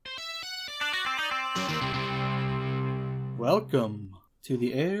Welcome to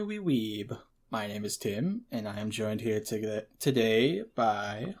the Air We Weeb. My name is Tim, and I am joined here today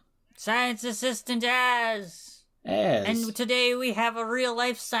by... Science Assistant Az! Az. And today we have a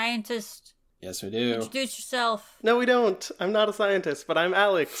real-life scientist. Yes, we do. Introduce yourself. No, we don't. I'm not a scientist, but I'm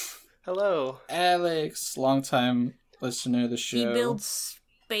Alex. Hello. Alex, longtime listener of the show. He builds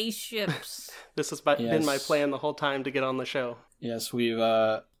spaceships. This has been my plan the whole time to get on the show. Yes, we've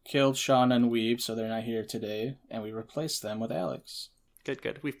killed Sean and Weeb, so they're not here today, and we replaced them with Alex.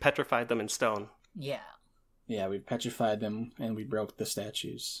 Good. We've petrified them in stone. Yeah. Yeah, we petrified them, and we broke the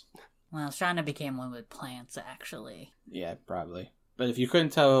statues. Well, Shauna became one with plants, actually. Yeah, probably. But if you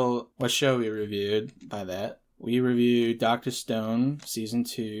couldn't tell what show we reviewed by that, we reviewed Dr. Stone, Season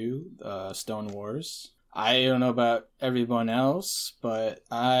 2, Stone Wars. I don't know about everyone else, but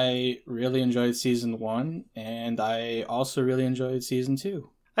I really enjoyed Season 1, and I also really enjoyed Season 2.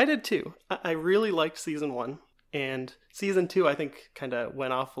 I did too. I really liked Season 1, and Season 2 I think kind of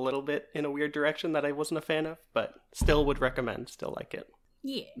went off a little bit in a weird direction that I wasn't a fan of, but still would recommend, still like it.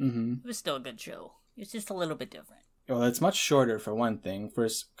 Yeah, It was still a good show. It's just a little bit different. Well, it's much shorter for one thing.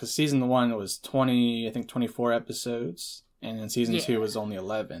 First, because Season 1 was 24 episodes, and then Season 2 was only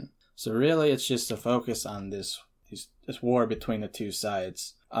 11. So really, it's just a focus on this war between the two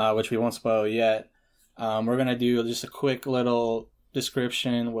sides, which we won't spoil yet. We're going to do just a quick little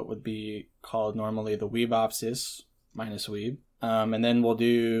description, what would be called normally the Weebopsis, minus Weeb. And then we'll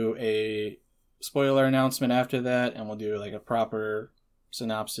do a spoiler announcement after that, and we'll do like a proper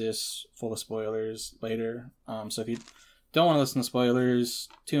synopsis full of spoilers later. So if you don't want to listen to spoilers,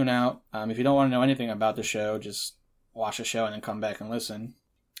 tune out. If you don't want to know anything about the show, just watch the show and then come back and listen.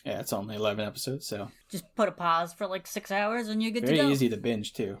 Yeah, it's only 11 episodes, so... Just put a pause for like 6 hours and you're good to go. Very easy to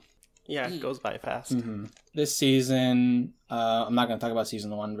binge, too. Yeah, it goes by fast. Mm-hmm. This season, I'm not going to talk about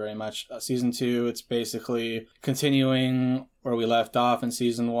Season 1 very much. Season 2, it's basically continuing where we left off in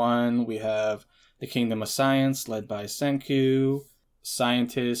Season 1. We have the Kingdom of Science, led by Senku,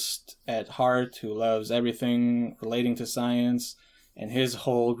 scientist at heart who loves everything relating to science, and his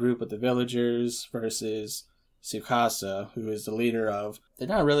whole group of the villagers versus Tsukasa, who is the leader of... They're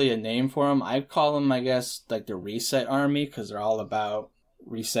not really a name for them. I'd call them, I guess, like the Reset Army, because they're all about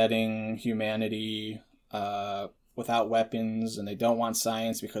resetting humanity without weapons, and they don't want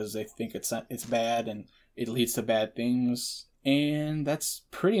science because they think it's bad and it leads to bad things. And that's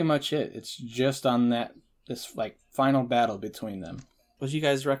pretty much it. It's just on this like final battle between them. Would you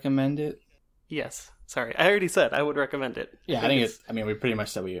guys recommend it? Yes. Sorry, I already said I would recommend it. Yeah, I think it's... I mean, we pretty much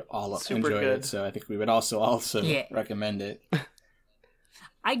said we all enjoyed it, so I think we would also recommend it.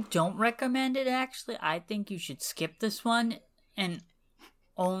 I don't recommend it, actually. I think you should skip this one and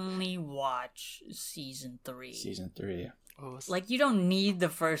only watch Season 3. Season 3. Like, you don't need the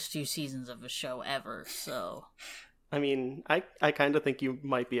first 2 seasons of a show ever, so... I mean, I kind of think you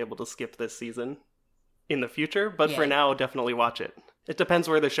might be able to skip this season in the future, but for now, definitely watch it. It depends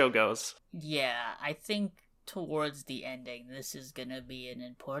where the show goes. Yeah, I think towards the ending, this is going to be an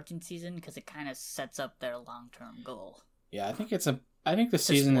important season because it kind of sets up their long-term goal. Yeah, I think the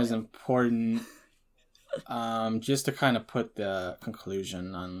season is important just to kind of put the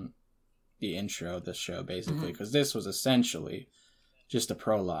conclusion on the intro of the show, basically, because this was essentially just a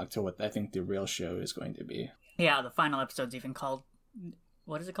prologue to what I think the real show is going to be. Yeah, the final episode's even called...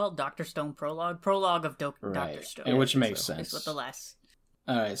 What is it called? Dr. Stone Prologue? Prologue of Dr. Stone. And which makes sense. It's what the last...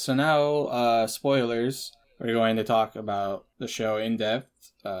 Alright, so now, spoilers. We're going to talk about the show in depth.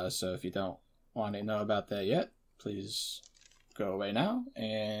 So if you don't want to know about that yet, please go away now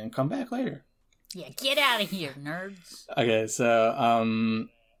and come back later. Yeah, get out of here, nerds. Okay, so,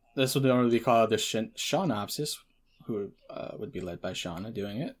 this would normally be called the Shaunopsis, who would be led by Shauna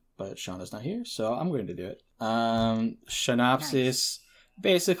doing it, but Shauna's not here, so I'm going to do it. Shaunopsis... Nice.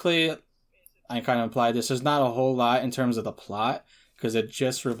 Basically, I kind of implied this. There's not a whole lot in terms of the plot, because it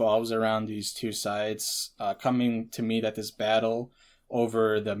just revolves around these two sides coming to meet at this battle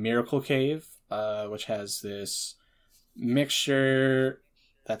over the Miracle Cave, which has this mixture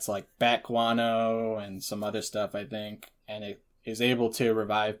that's like bat guano and some other stuff, I think, and it is able to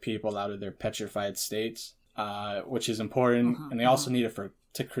revive people out of their petrified states, which is important. And they also need it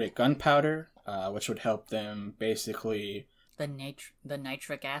to create gunpowder, which would help them basically... The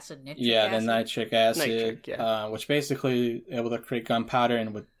nitric acid? The nitric acid, which basically able to create gunpowder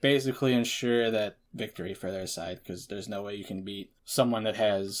and would basically ensure that victory for their side, because there's no way you can beat someone that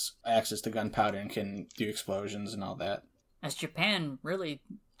has access to gunpowder and can do explosions and all that. As Japan really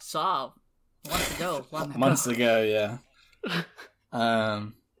saw months ago. Months ago, yeah.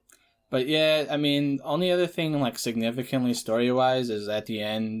 But yeah, I mean, only other thing like significantly story-wise is at the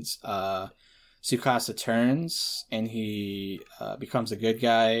end, Tsukasa turns and he becomes a good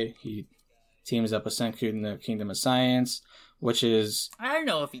guy. He teams up with Senku in the Kingdom of Science, which is... I don't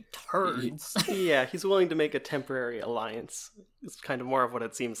know if he turns. Yeah, he's willing to make a temporary alliance. It's kind of more of what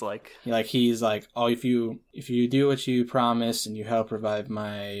it seems like. He's like, oh, if you do what you promise and you help revive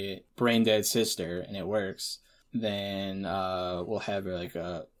my brain dead sister and it works, then we'll have like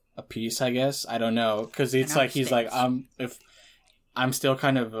a peace, I guess. I don't know, because it's like he's like, if I'm still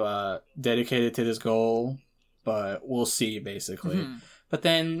kind of dedicated to this goal, but we'll see, basically. Mm-hmm. But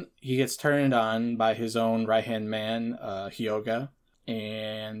then he gets turned on by his own right-hand man, Hyoga,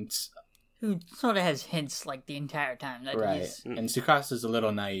 and... who sort of has hints, like, the entire time that he's... And Tsukasa's a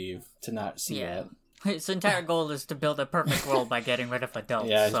little naive to not see that. His entire goal is to build a perfect world by getting rid of adults.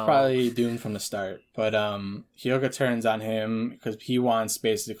 Yeah, he's probably doomed from the start. But Hyoga turns on him because he wants,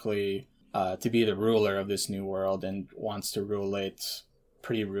 basically, to be the ruler of this new world and wants to rule it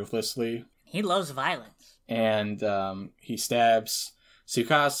pretty ruthlessly. He loves violence. And he stabs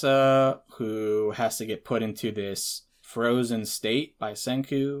Tsukasa, who has to get put into this frozen state by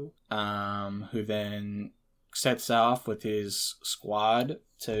Senku, who then sets off with his squad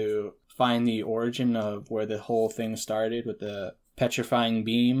to find the origin of where the whole thing started with the petrifying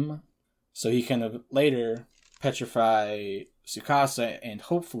beam, so he can later petrify Tsukasa and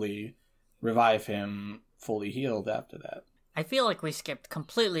hopefully revive him fully healed after that. I feel like we skipped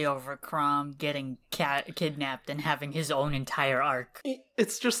completely over Crom getting kidnapped and having his own entire arc.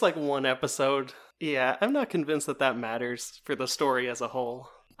 It's just like one episode. Yeah, I'm not convinced that matters for the story as a whole.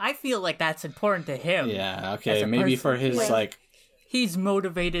 I feel like that's important to him. Yeah, okay, maybe for his, like... He's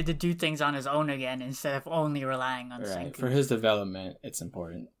motivated to do things on his own again instead of only relying on Senku. For his development, it's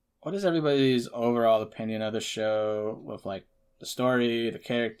important. What is everybody's overall opinion of the show with, like, the story, the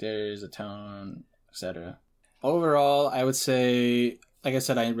characters, the tone, etc.? Overall, I would say, like I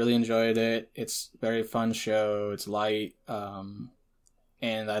said, I really enjoyed it. It's a very fun show. It's light.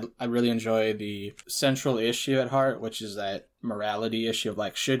 And I really enjoy the central issue at heart, which is that morality issue of,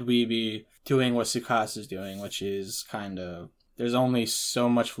 like, should we be doing what Tsukasa's doing, which is kind of, there's only so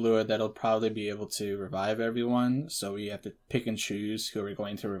much fluid that'll probably be able to revive everyone, so we have to pick and choose who we're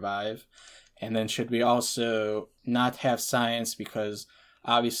going to revive. And then should we also not have science, because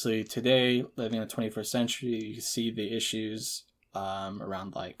obviously today, living in the 21st century, you see the issues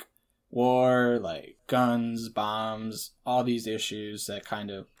around, like, war, like guns, bombs, all these issues that kind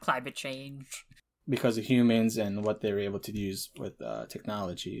of... climate change. Because of humans and what they're able to use with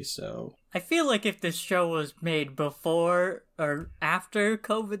technology, so... I feel like if this show was made before or after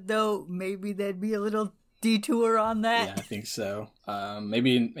COVID, though, maybe there'd be a little detour on that. Yeah, I think so.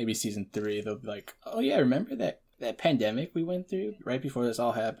 Maybe season 3, they'll be like, oh yeah, remember that pandemic we went through right before this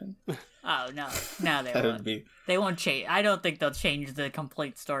all happened? Oh, no. No, they won't. They won't change. I don't think they'll change the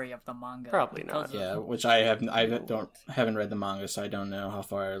complete story of the manga. Probably not. Yeah, which I haven't read the manga, so I don't know how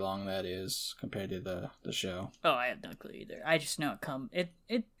far along that is compared to the show. Oh, I have no clue either. I just know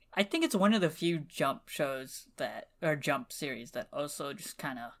I think it's one of the few Jump shows Jump series that also just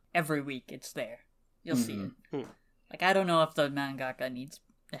kind of every week it's there. You'll see it. Like, I don't know if the mangaka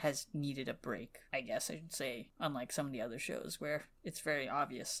has needed a break, I guess I should say, unlike some of the other shows where it's very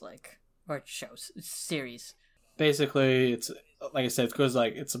obvious, like, or series. Basically, it's, like I said, because,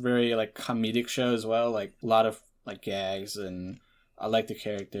 like, it's a very, like, comedic show as well, like, a lot of, like, gags, and I like the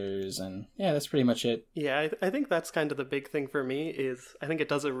characters, and yeah, that's pretty much it. Yeah, I think that's kind of the big thing for me, is I think it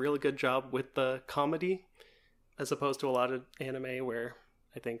does a really good job with the comedy, as opposed to a lot of anime where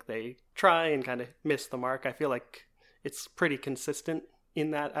I think they try and kind of miss the mark. I feel like it's pretty consistent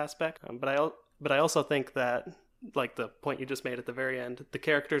in that aspect, but I also think that, like the point you just made at the very end, the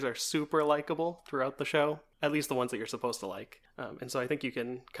characters are super likable throughout the show, at least the ones that you're supposed to like, and so I think you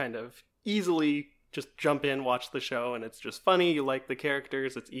can kind of easily just jump in, watch the show, and it's just funny. You like the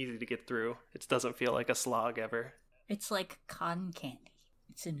characters, it's easy to get through. It doesn't feel like a slog ever. It's like cotton candy.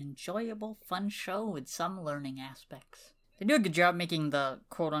 It's an enjoyable, fun show with some learning aspects. They do a good job making the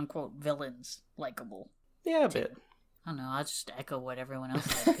quote-unquote villains likable. Yeah, a bit. I don't know, I'll just echo what everyone else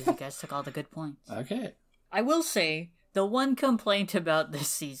said, because you guys took all the good points. Okay. I will say, the one complaint about this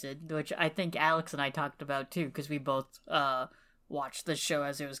season, which I think Alex and I talked about too, because we both watched the show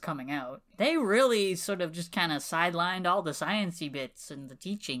as it was coming out, they really sort of just kind of sidelined all the sciencey bits and the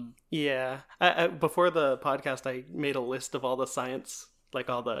teaching. Yeah. Before the podcast, I made a list of all the science, like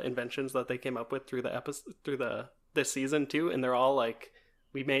all the inventions that they came up with through this season too, and they're all like,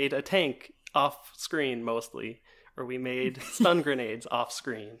 we made a tank off screen mostly, or we made stun grenades off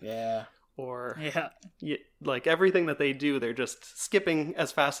screen. Yeah. Or like everything that they do, they're just skipping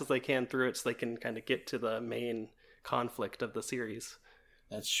as fast as they can through it so they can kind of get to the main conflict of the series.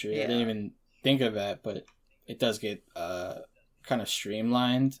 That's true. Yeah. I didn't even think of it, but it does get kind of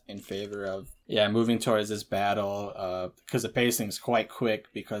streamlined in favor of moving towards this battle because the pacing's quite quick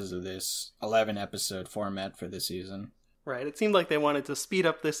because of this 11 episode format for this season. Right. It seemed like they wanted to speed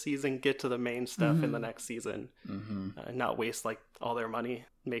up this season, get to the main stuff in the next season, and not waste like all their money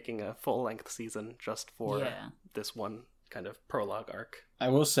making a full length season just for this one kind of prologue arc. I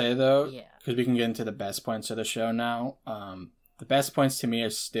will say though, because we can get into the best points of the show now, the best points to me are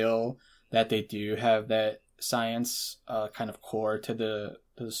still that they do have that science kind of core to the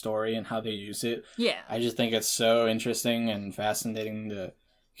story and how they use it. I just think it's so interesting and fascinating to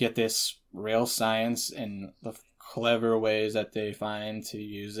get this real science and the clever ways that they find to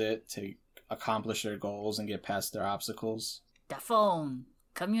use it to accomplish their goals and get past their obstacles. The phone.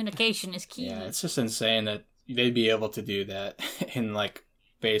 Communication is key. Yeah, it's just insane that they'd be able to do that in like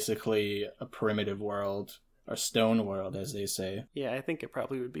basically a primitive world or stone world, as they say. Yeah, I think it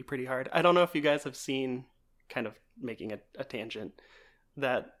probably would be pretty hard. I don't know if you guys have seen, kind of making a tangent,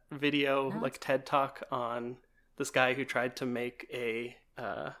 that video, like TED Talk on this guy who tried to make a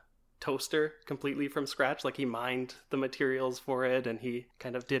toaster completely from scratch. Like he mined the materials for it and he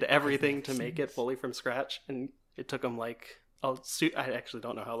kind of did everything to make it fully from scratch, and it took him like I actually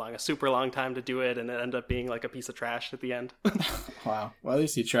don't know how long, a super long time to do it, and it ended up being like a piece of trash at the end. Wow. Well, at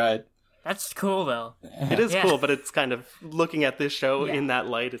least he tried. That's cool though. It is cool, but it's kind of looking at this show in that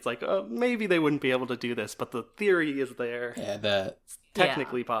light, it's like, oh, maybe they wouldn't be able to do this, but the theory is there. Yeah, it's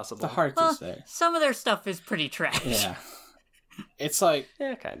technically possible. The heart is there. Some of their stuff is pretty trash. Yeah. It's like,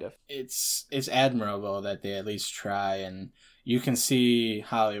 kind of. It's admirable that they at least try, and you can see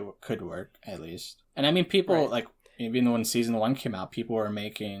how it could work at least. And I mean, people like even when season 1 came out, people were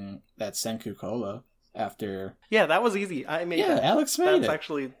making that Senku Cola after. Yeah, that was easy. I made that. Alex made it. That's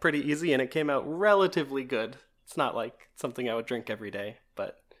actually pretty easy, and it came out relatively good. It's not like something I would drink every day,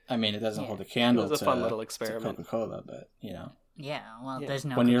 but I mean, it doesn't hold a candle. It was a fun little experiment. To Coca-Cola, but you know. Yeah, well, there's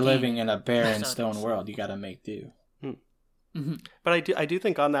no. When you're living in a barren stone world, you got to make do. But I do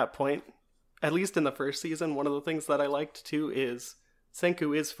think on that point, at least in the first season, one of the things that I liked too is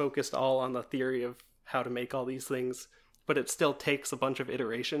Senku is focused all on the theory of how to make all these things, but it still takes a bunch of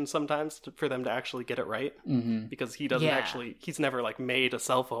iterations sometimes for them to actually get it right, because he doesn't he's never like made a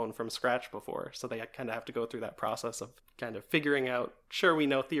cell phone from scratch before, so they kind of have to go through that process of kind of figuring out, sure, we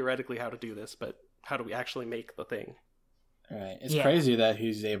know theoretically how to do this, but how do we actually make the thing? Right. It's crazy that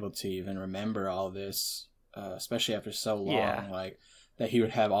he's able to even remember all this, especially after so long, like that he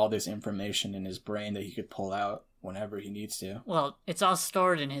would have all this information in his brain that he could pull out whenever he needs to. Well, it's all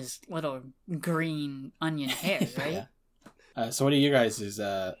stored in his little green onion hair, right? So what are you guys'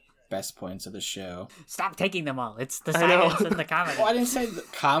 best points of the show? Stop taking them all. It's the science and the comedy. Well, I didn't say the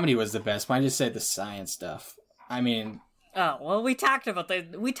comedy was the best point. I just said the science stuff. I mean... Oh, well, we talked about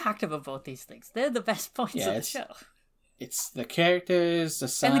both these things. They're the best points of the show. It's the characters, the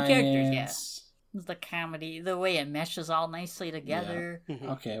science... And the characters, the comedy, the way it meshes all nicely together.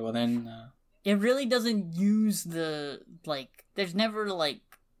 Yeah. Okay, well then... It really doesn't use the, like... There's never, like,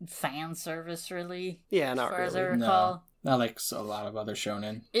 fan service, really. Yeah, not really. As I recall. No, not like a lot of other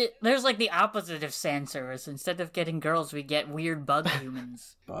shonen. There's, like, the opposite of fan service. Instead of getting girls, we get weird bug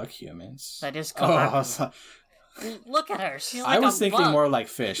humans. Bug humans? That is correct. Look at her. She's like I was thinking bug. More like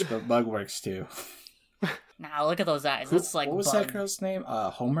fish, but bug works too. Nah, look at those eyes. It's like what was bug. That girl's name?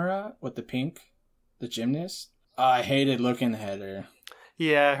 Homura with the pink, the gymnast. I hated looking at her.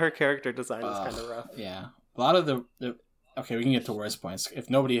 Yeah, her character design is kind of rough. Yeah, a lot of the okay, we can get to worst points. If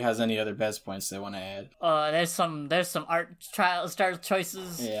nobody has any other best points they want to add. There's some art style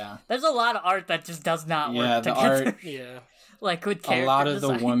choices. Yeah, there's a lot of art that just does not work the together. Art. Yeah, like with character a lot of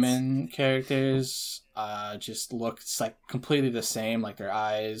designs. the women characters just look like completely the same, like their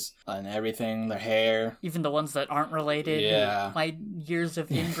eyes and everything, their hair. Even the ones that aren't related. Yeah, my years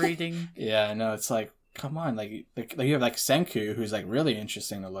of inbreeding. Yeah, I know. It's like, come on, like you have like Senku, who's like really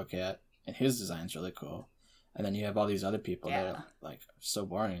interesting to look at, and his design's really cool. And then you have all these other people that are like so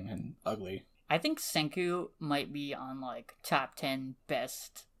boring and ugly. I think Senku might be on like top 10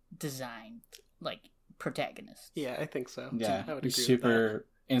 best design like protagonists. Yeah, I think so. Yeah, I would he's agree super with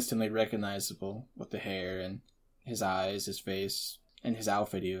instantly recognizable with the hair and his eyes, his face, and his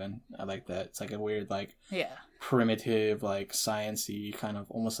outfit even. I like that. It's like a weird like primitive like science-y kind of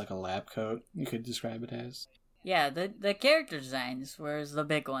almost like a lab coat you could describe it as. Yeah, the character designs was the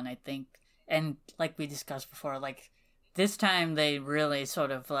big one, I think. And like we discussed before, like this time they really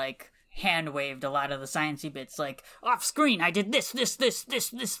sort of like hand waved a lot of the sciencey bits, like off screen I did this,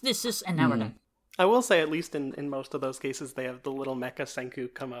 and now we're done. I will say, at least in most of those cases, they have the little mecha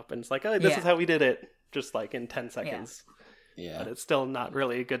Senku come up and it's like, oh, this is how we did it, just like in 10 seconds. Yeah. But it's still not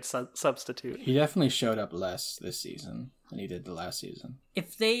really a good substitute. He definitely showed up less this season than he did the last season.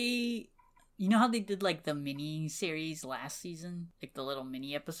 If they... You know how they did, like, the mini-series last season? Like, the little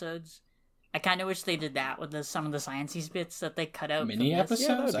mini-episodes? I kind of wish they did that with some of the sciencey bits that they cut out.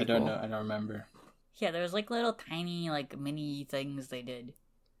 Mini-episodes? Yeah, I don't cool. know. I don't remember. Yeah, there was, like, little tiny, like, mini things they did.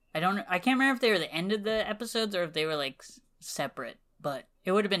 I can't remember if they were the end of the episodes or if they were, like, separate. But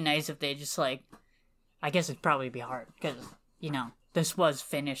it would have been nice if they just, like... I guess it'd probably be hard, because, you know, this was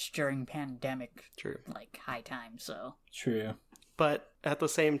finished during pandemic. True. Like, high time, so... True. But at the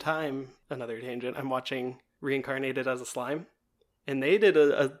same time, another tangent, I'm watching Reincarnated as a Slime. And they did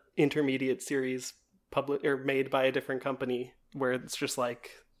a intermediate series made by a different company where it's just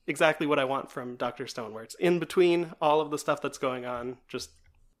like exactly what I want from Dr. Stone, where it's in between all of the stuff that's going on, just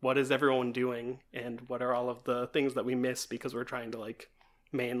what is everyone doing and what are all of the things that we miss because we're trying to like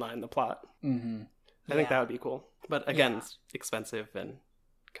mainline the plot. Mm-hmm. I think that would be cool. But again, it's expensive and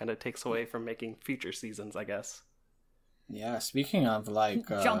kind of takes away from making future seasons, I guess. Yeah, speaking of like...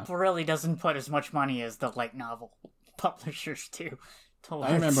 Jump really doesn't put as much money as the light novel publishers do.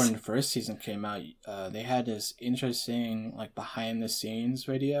 I remember when the first season came out, they had this interesting like behind the scenes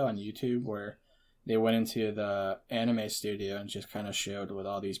video on YouTube where they went into the anime studio and just kind of showed what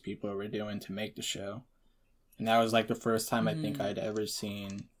all these people were doing to make the show. And that was like the first time I think I'd ever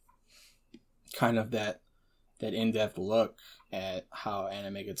seen kind of that in-depth look at how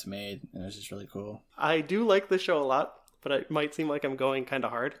anime gets made, and it was just really cool. I do like this show a lot, but it might seem like I'm going kind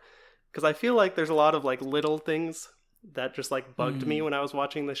of hard because I feel like there's a lot of like little things that just like bugged me when I was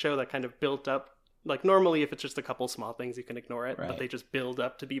watching the show that kind of built up. Like normally if it's just a couple small things you can ignore it, but they just build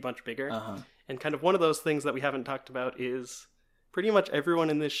up to be much bigger. And kind of one of those things that we haven't talked about is pretty much everyone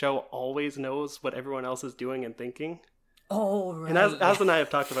in this show always knows what everyone else is doing and thinking. Oh, right. And Az and I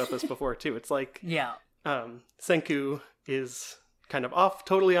have talked about this before too. It's like Senku is kind of off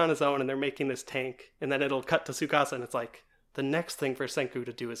totally on his own and they're making this tank, and then it'll cut to Tsukasa and it's like, the next thing for Senku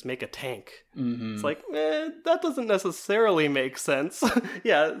to do is make a tank. It's like, that doesn't necessarily make sense.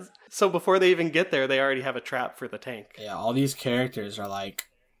 Yeah, so before they even get there, they already have a trap for the tank. Yeah, all these characters are like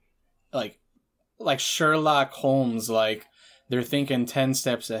Sherlock Holmes, like they're thinking 10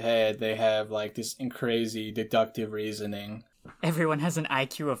 steps ahead. They have like this crazy deductive reasoning. Everyone has an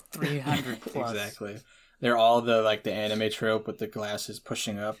IQ of 300 plus. Exactly. They're all the anime trope with the glasses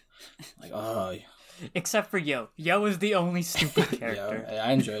pushing up. Like, oh. Except for Yo. Yo is the only stupid character. Yo,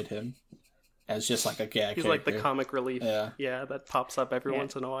 I enjoyed him. As just like a gag He's character. like the comic relief. Yeah, that pops up every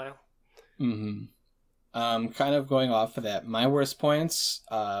once in a while. Kind of going off of that, my worst points,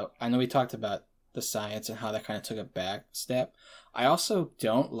 I know we talked about the science and how that kind of took a back step. I also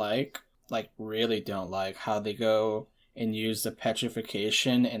really don't like how they go and use the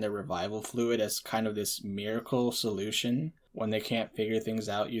petrification and the revival fluid as kind of this miracle solution when they can't figure things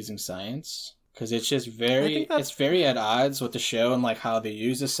out using science. Because it's just it's very at odds with the show and like how they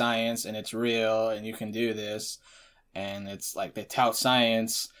use the science and it's real and you can do this. And it's like they tout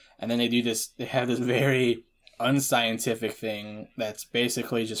science and then they have this very unscientific thing that's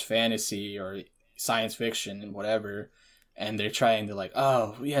basically just fantasy or science fiction and whatever. And they're trying to like,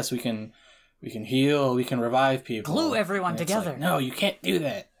 oh, yes, we can heal, we can revive people. Glue everyone together. Like, no, you can't do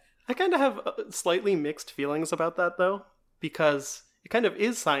that. I kind of have slightly mixed feelings about that, though, because it kind of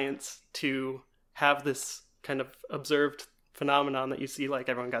is science to have this kind of observed phenomenon that you see, like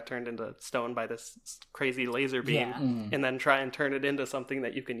everyone got turned into stone by this crazy laser beam, and then try and turn it into something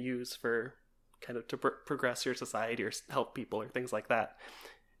that you can use for kind of to progress your society or help people or things like that.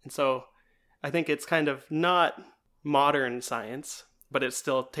 And so I think it's kind of not modern science, but it's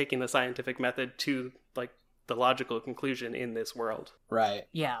still taking the scientific method to like the logical conclusion in this world. Right.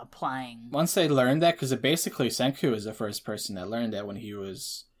 Yeah, applying. Once they learned that, because basically Senku is the first person that learned that when he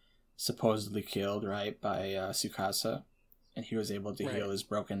was supposedly killed, right, by Tsukasa, and he was able to heal his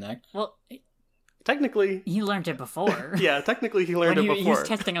broken neck. Well, technically, he learned it before. Yeah, technically he learned it before. He was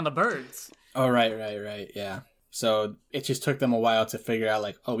testing on the birds. Oh, right, yeah. So it just took them a while to figure out,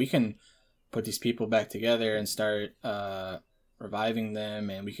 like, oh, we can put these people back together and start reviving them,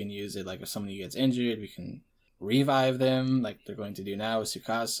 and we can use it, like, if somebody gets injured, we can revive them, like they're going to do now with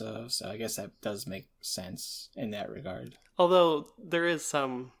Tsukasa. So I guess that does make sense in that regard. Although there is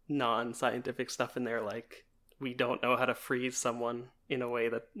some non-scientific stuff in there, like we don't know how to freeze someone in a way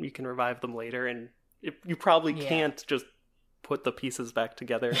that you can revive them later, and you probably can't just put the pieces back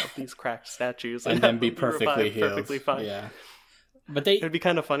together of these cracked statues and then be perfectly healed. Perfectly fine. Yeah. But it'd be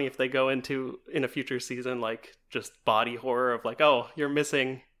kind of funny if they go into, in a future season, like just body horror of like, oh, you're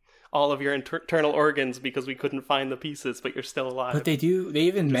missing all of your internal organs because we couldn't find the pieces, but you're still alive. But they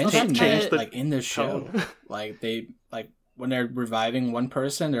even mentioned change that, like, in the show. Like, when they're reviving one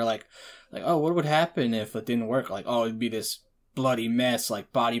person, they're like, oh, what would happen if it didn't work? Like, oh, it'd be this bloody mess,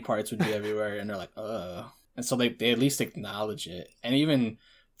 like body parts would be everywhere, and they're like, and so they at least acknowledge it. And even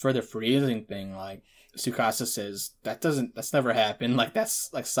for the freezing thing, like Tsukasa says, that's never happened. Like,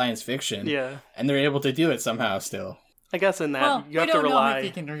 that's like science fiction. Yeah. And they're able to do it somehow still. I guess in that you have to rely. We don't know if he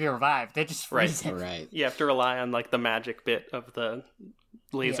can revive. They just freeze him. Right. You have to rely on like the magic bit of the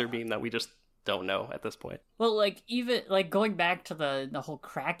laser beam that we just don't know at this point. Well, like even like going back to the whole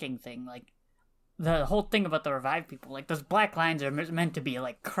cracking thing, like the whole thing about the revive people, like those black lines are meant to be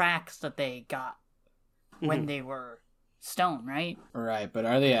like cracks that they got when they were stone, right? Right, but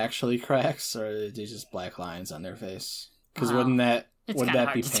are they actually cracks, or are they just black lines on their face? Because wouldn't that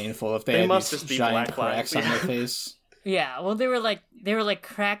be painful if they had must these just be giant black cracks lines, on their face? Yeah, well, they were like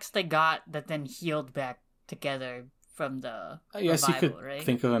cracks they got that then healed back together from the I guess revival, you could right?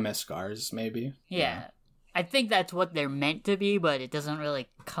 think of them as scars, maybe. Yeah. I think that's what they're meant to be, but it doesn't really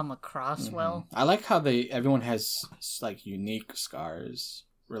come across well. I like how everyone has like unique scars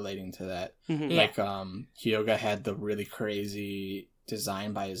relating to that. Like Hyoga had the really crazy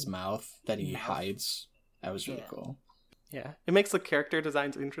design by his mouth that he hides. That was really cool. Yeah, it makes the character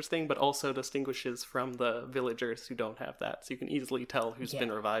designs interesting, but also distinguishes from the villagers who don't have that, so you can easily tell who's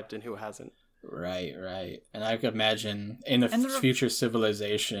been revived and who hasn't. Right. And I could imagine in the future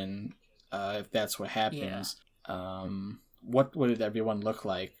civilization, if that's what happens, what would everyone look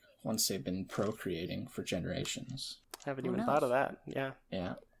like once they've been procreating for generations? I haven't even thought of that. Yeah.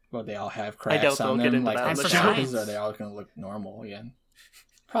 Yeah. Well, they all have cracks on them, like on the shows, or are they all going to look normal again?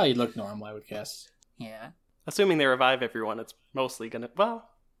 Probably look normal, I would guess. Yeah. Assuming they revive everyone, it's mostly gonna... Well,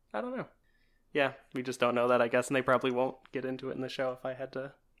 I don't know. Yeah, we just don't know that, I guess, and they probably won't get into it in the show if I had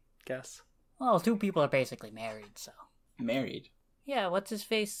to guess. Well, two people are basically married, so... Married? Yeah, what's his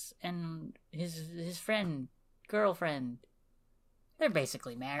face and his friend, girlfriend. They're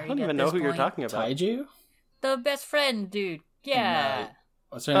basically married. I don't even know who you're talking about. Taiju? The best friend, dude. Yeah.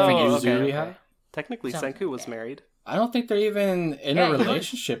 What's her name? Yuzuriha? Okay. Technically, Senku was married. I don't think they're even in a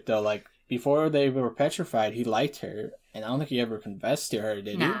relationship, though. Like, before they were petrified, he liked her, and I don't think he ever confessed to her, did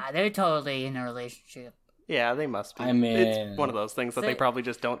he? Nah, they're totally in a relationship. Yeah, they must be. I mean... It's one of those things that they probably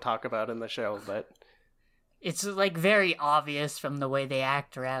just don't talk about in the show, but... It's, like, very obvious from the way they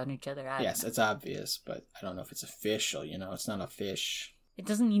act around each other. Yes, it's obvious, but I don't know if it's official, you know? It's not a fish. It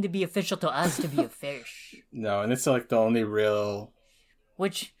doesn't need to be official to us to be a fish. No, and it's, like, the only real...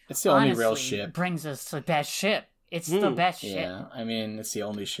 Which, it's the only real ship. Brings us to the best ship. It's the best ship. Yeah, I mean, it's the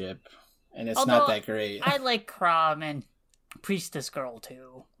only ship. And it's not that great. I like Crom and Priestess Girl,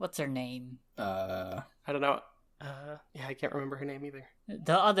 too. What's her name? I don't know. Yeah, I can't remember her name either.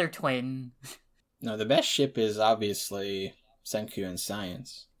 The other twin. No, the best ship is obviously Senku and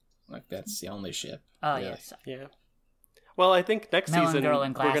Science. Like, that's the only ship. Oh, really. yes. Yeah. Well, I think next season we're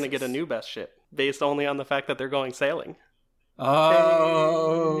going to get a new best ship, based only on the fact that they're going sailing.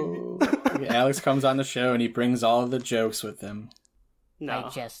 Oh! Alex comes on the show and he brings all of the jokes with him. No.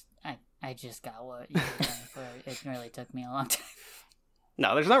 I just got what you were going for. It really took me a long time.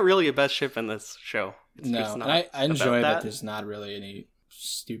 No, there's not really a best ship in this show. It's just not I enjoy that there's not really any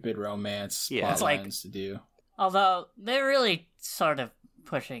stupid romance plot lines to do. Although, they're really sort of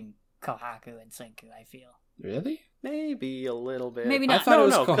pushing Kohaku and Senku, I feel. Really? Maybe a little bit. Maybe not. I thought it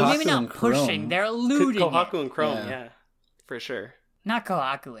was Kohaku maybe not and pushing. Chrome. They're alluding Kohaku and Chrome, yeah. For sure. Not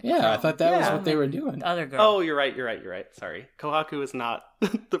Kohaku and Yeah, Chrome. I thought that was what they were doing. The other girl. Oh, you're right. Sorry. Kohaku is not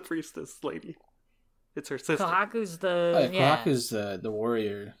the priestess lady. It's her sister. Kohaku's the... Kohaku's the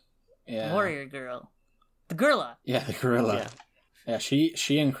warrior. Yeah. Warrior girl. The gorilla. Yeah, the gorilla. Yeah,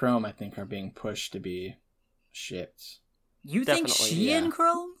 she and Chrome, I think, are being pushed to be shipped. You Definitely, think she and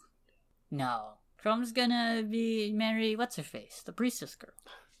Chrome? No. Chrome's gonna be marry what's-her-face? The priestess girl.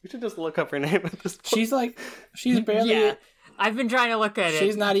 We should just look up her name at this point. She's barely... Yeah, I've been trying to look at it.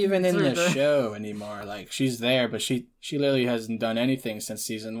 She's not even in the show anymore. Like, she's there, but she literally hasn't done anything since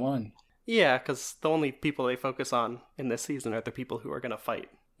season 1. Yeah, because the only people they focus on in this season are the people who are going to fight.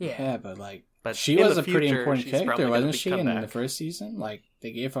 Yeah, but she was a pretty important character, wasn't she, in the first season? Like,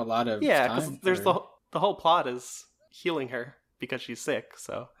 they gave her a lot of time. Yeah, because there's the whole plot is healing her because she's sick,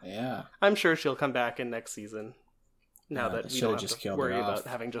 so... Yeah. I'm sure she'll come back in next season. Now that we don't have to worry about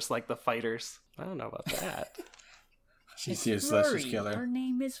having just, like, the fighters. I don't know about that. She's useless. Just kill her. Her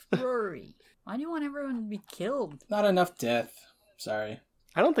name is Rory. Why do you want everyone to be killed? Not enough death. Sorry.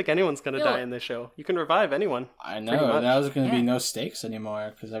 I don't think anyone's going to die in this show. You can revive anyone. I know. Now there's going to be no stakes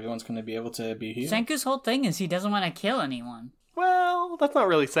anymore because everyone's going to be able to be healed. Senku's whole thing is he doesn't want to kill anyone. Well, that's not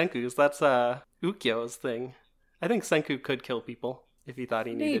really Senku's. That's Ukyo's thing. I think Senku could kill people if he thought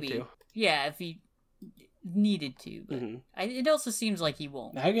he needed to. Yeah, if he... needed to, but it also seems like he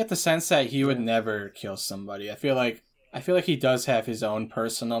won't. I get the sense that he would never kill somebody. I feel like he does have his own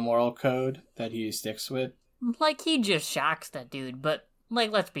personal moral code that he sticks with. Like, he just shocks that dude, but,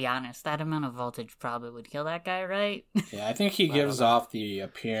 like, let's be honest, that amount of voltage probably would kill that guy, right? Yeah, I think he gives off the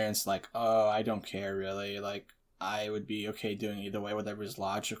appearance like, oh, I don't care really. Like, I would be okay doing either way, whatever is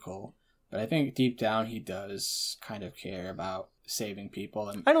logical. But I think deep down he does kind of care about saving people.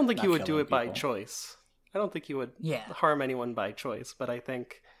 And I don't think he would not do it killing by people. choice. I don't think he would Yeah. harm anyone by choice, but I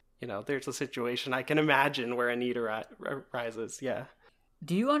think, there's a situation I can imagine where a need arises. Yeah.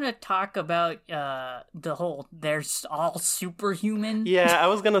 Do you want to talk about the whole there's all superhuman? Yeah, I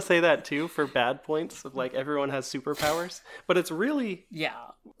was going to say that too for bad points of like everyone has superpowers, but it's really, Yeah.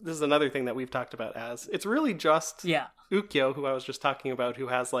 this is another thing that we've talked about it's really just Yeah. Ukyo, who I was just talking about, who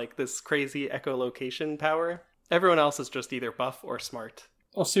has like this crazy echolocation power. Everyone else is just either buff or smart.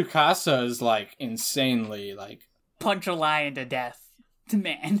 Well, Tsukasa is like insanely like Punch a lion to death.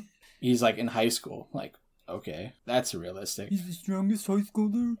 Man. he's like in high school. Like, okay, that's realistic. He's the strongest high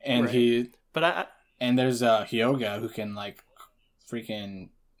schooler. And Right. But and there's Hyoga who can like freaking.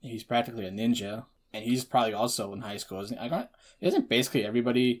 He's practically a ninja, and he's probably also in high school. Isn't basically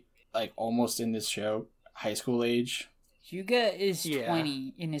everybody like almost in this show high school age? Hyuga is Yeah.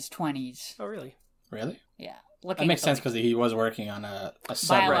 20, in his 20s. oh really? Really? Yeah. That makes sense because he was working on a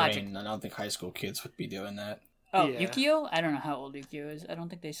submarine. Biologic. And I don't think high school kids would be doing that. Oh, Yeah. Yukio? I don't know how old Yukio is. I don't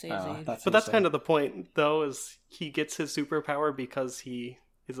think they say his age. But that's kind of the point, though, is he gets his superpower because he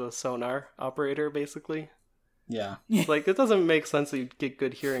is a sonar operator, basically. Yeah. Like, it doesn't make sense that you'd get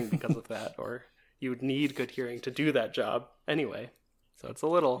good hearing because of that, or you would need good hearing to do that job anyway. So it's a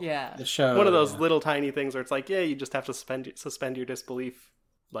little... Yeah. The show. One of those little tiny things where it's like, yeah, you just have to suspend your disbelief,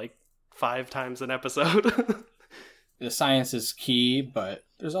 like, 5 times an episode. The science is key, but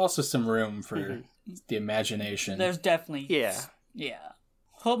there's also some room for the imagination. There's definitely... Yeah. Yeah.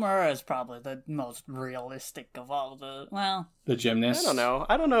 Homura is probably the most realistic of all the... Well... The gymnast.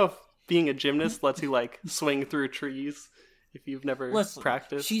 I don't know if being a gymnast lets you, like, swing through trees if you've never Listen,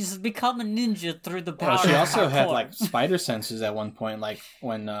 practiced. she's become a ninja through the power Well, she of also had parkour. like spider senses at one point, like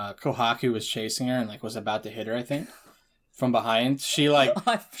when Kohaku was chasing her and like was about to hit her. I think from behind, she like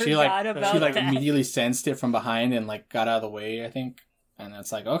I forgot about that. immediately sensed it from behind and like got out of the way. I think, and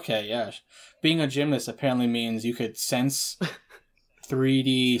it's like okay, yeah. Being a gymnast apparently means you could sense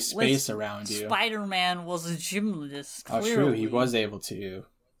 3D space around you. Spider-Man was a gymnast. Oh, Clearly. true. He was able to,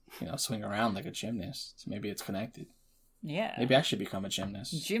 swing around like a gymnast. So maybe it's connected. Yeah. Maybe I should become a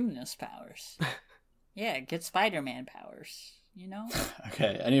gymnast. Gymnast powers. Yeah, get Spider-Man powers.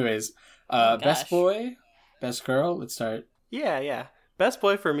 Okay. Anyways, gosh. best boy, best girl. Let's start. Yeah. Best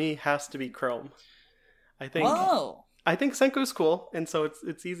boy for me has to be Chrome. I think Oh! I think Senku's cool, and so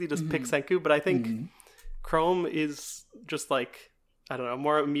it's easy to pick Senku, but I think Chrome is just like, I don't know,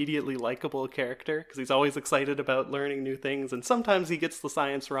 more immediately likable character, because he's always excited about learning new things, and sometimes he gets the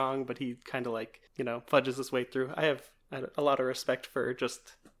science wrong, but he kind of like, fudges his way through. I have a lot of respect for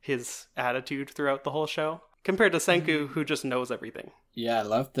just his attitude throughout the whole show, compared to Senku, who just knows everything. Yeah, I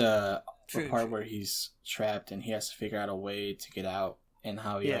love the True, part true. where he's trapped and he has to figure out a way to get out, and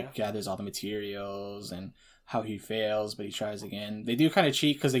how he like gathers all the materials and how he fails, but he tries again. They do kind of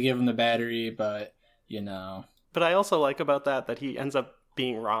cheat because they give him the battery, but But I also like about that he ends up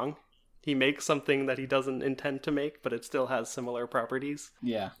being wrong. He makes something that he doesn't intend to make, but it still has similar properties.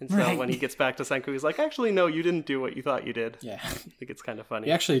 yeah, And so Right. when he gets back to Senku, he's like, actually, no, you didn't do what you thought you did. yeah. I think it's kind of funny.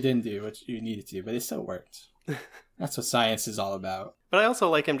 You actually didn't do what you needed to, but it still worked. That's what science is all about. But I also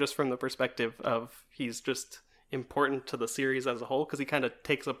like him just from the perspective of he's just important to the series as a whole, because he kind of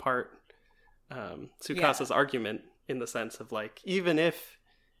takes apart Tsukasa's argument in the sense of like, even if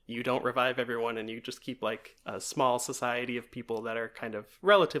you don't revive everyone and you just keep like a small society of people that are kind of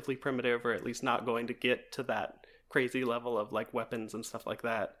relatively primitive, or at least not going to get to that crazy level of like weapons and stuff like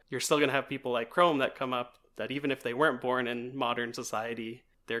that, you're still going to have people like Chrome that come up that even if they weren't born in modern society,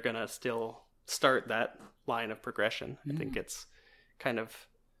 they're going to still start that line of progression. I think it's kind of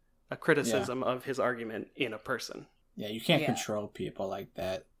a criticism of his argument in a person. Yeah, you can't Yeah. control people like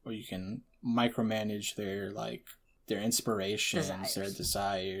that, or you can micromanage their inspirations, their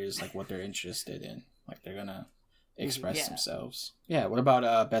desires, like what they're interested in. Like they're gonna express Yeah. themselves. Yeah, what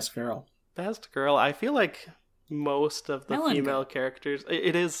about best girl? Best girl, I feel like most of the Melon female Girl. characters,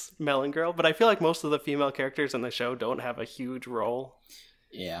 it is Melon Girl, but I feel like most of the female characters in the show don't have a huge role,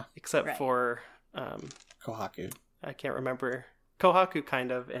 Yeah, except Right. for, Kohaku. I can't remember, Kohaku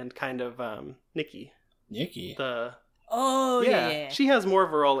kind of Nikki. Nikki. The Oh, yeah. she has more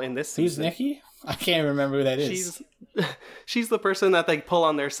of a role in this Who's season. Nikki? I can't remember who that is. She's the person that they pull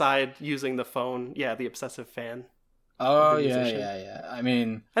on their side using the phone. Yeah, the obsessive fan. Oh, yeah. I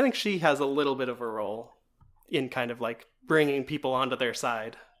mean, I think she has a little bit of a role in kind of like bringing people onto their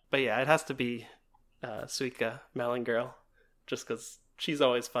side. But yeah, it has to be Suika Girl, just because she's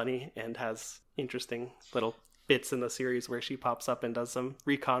always funny and has interesting little bits in the series where she pops up and does some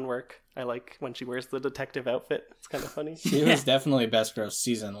recon work. I like when she wears the detective outfit. It's kind of funny. She was definitely Best Girl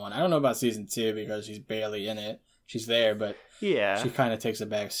season 1. I don't know about season 2 because she's barely in it. She's there, but yeah, she kind of takes a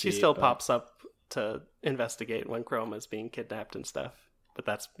back seat. She still pops up to investigate when Chrome is being kidnapped and stuff. But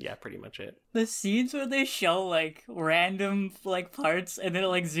that's, yeah, pretty much it. The scenes where they show, like, random, like, parts, and then it,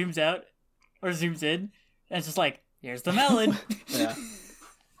 like, zooms out, or zooms in, and it's just like, here's the melon. Yeah.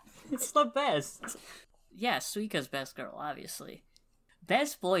 It's the best. Yeah, Suika's Best Girl, obviously.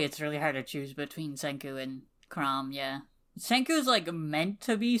 Best Boy, it's really hard to choose between Senku and Crom, yeah. Senku's, like, meant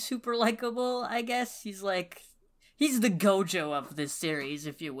to be super likable, I guess. He's the Gojo of this series,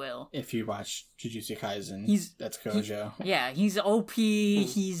 if you will. If you watch Jujutsu Kaisen, that's Gojo. He's OP.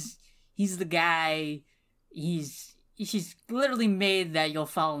 He's the guy. He's literally made that you'll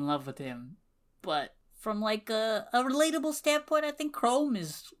fall in love with him. But from like a relatable standpoint, I think Chrome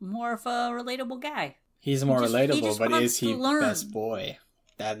is more of a relatable guy. He's more relatable, but is he Best Boy?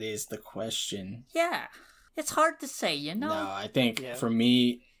 That is the question. Yeah, it's hard to say, you know. No, I think for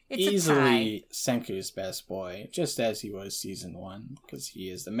me, it's easily Senku's Best Boy, just as he was season 1, because he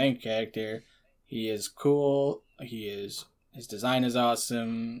is the main character. He is cool. His design is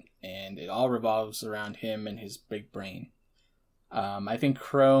awesome, and it all revolves around him and his big brain. I think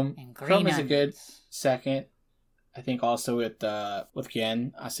Chrome is a good second. I think also with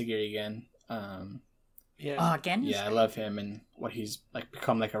Gen, Asagiri Gen. Gen? Yeah, I love him and what he's like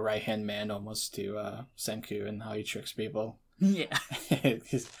become like a right hand man almost to Senku and how he tricks people. Yeah.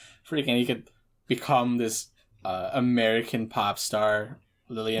 He's freaking, he could become this American pop star,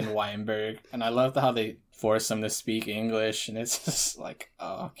 Lillian Weinberg, and I love how they force him to speak English, and it's just like,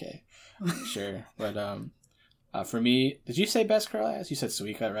 oh, okay, sure. But for me, did you say Best Girl as? You said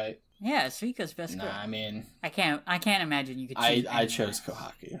Suika, right? Yeah, Suika's Best Girl. Nah, I mean, I can't imagine you could choose I chose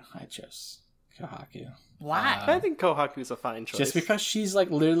Kohaku. Why? I think Kohaku's a fine choice. Just because she's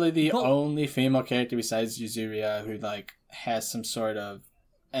like literally the only female character besides Yuzuriha who like has some sort of,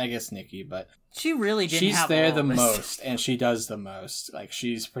 and I guess Nikki, but she really didn't she's have there the most and she does the most. Like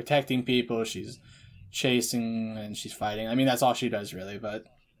she's protecting people, she's chasing, and she's fighting. I mean, that's all she does really, but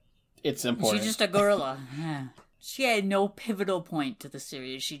it's important. She's just a gorilla. Yeah. She had no pivotal point to the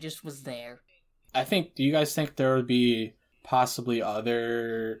series. She just was there. Do you guys think there would be possibly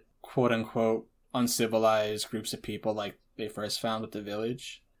other quote unquote uncivilized groups of people like they first found with the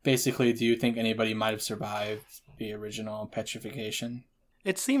village? Basically, do you think anybody might have survived the original petrification?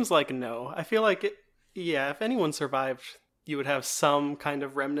 It seems like no. I feel like if anyone survived, you would have some kind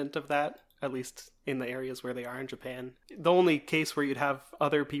of remnant of that, at least in the areas where they are in Japan. The only case where you'd have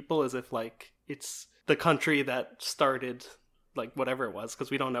other people is if like it's the country that started like whatever it was, because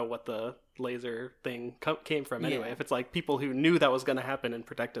we don't know what the laser thing came from anyway. Yeah. If it's like people who knew that was going to happen and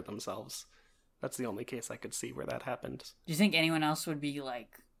protected themselves, that's the only case I could see where that happened. Do you think anyone else would be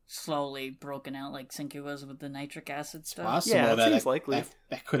like slowly broken out like Senku was with the nitric acid stuff? Possible. Yeah, it seems likely.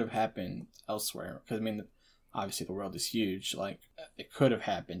 That could have happened elsewhere, because I mean, obviously the world is huge. Like it could have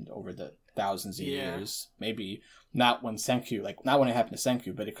happened over the thousands of years. Maybe not when it happened to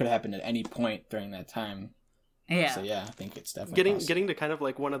Senku, but it could have happened at any point during that time. Yeah. So yeah, I think it's definitely getting to kind of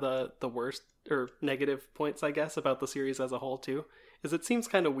like one of the worst or negative points, I guess, about the series as a whole too, is it seems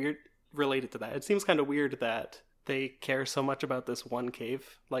kind of weird related to that. It seems kind of weird that they care so much about this one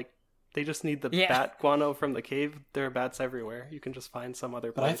cave. Like they just need the bat guano from the cave. There are bats everywhere. You can just find some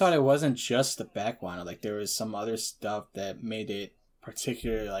other place. But I thought it wasn't just the bat guano. Like there was some other stuff that made it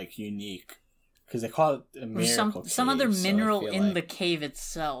particularly like unique. Because they call it a miracle some cave, other mineral in like the cave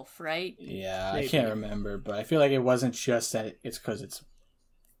itself, right? Yeah, Maybe. I can't remember, but I feel like it wasn't just that it's because it's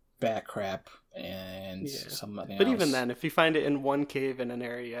bat crap and something else. But even then, if you find it in one cave in an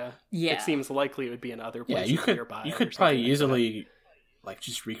area, Yeah. it seems likely it would be in other places nearby. You could probably easily like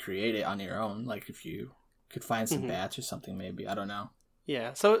just recreate it on your own. Like if you could find some bats or something, maybe. I don't know.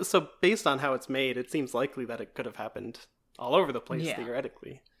 Yeah. So based on how it's made, it seems likely that it could have happened all over the place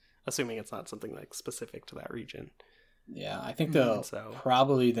theoretically, assuming it's not something like specific to that region. Yeah, I think they'll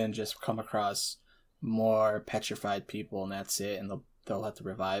probably then just come across more petrified people, and that's it, and they'll have to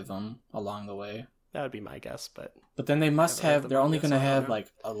revive them along the way. That would be my guess, but then they must have. They're only going to have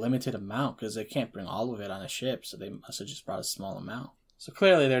like a limited amount because they can't bring all of it on a ship, so they must have just brought a small amount. So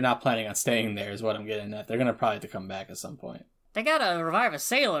clearly, they're not planning on staying there. Is what I'm getting at. They're going to probably have to come back at some point. They gotta revive a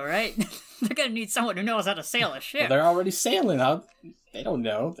sailor, right? They're gonna need someone who knows how to sail a ship. Well, they're already sailing. How they don't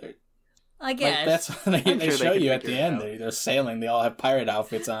know. I guess. That's they sure show they you at figure the it end. out. They're sailing. They all have pirate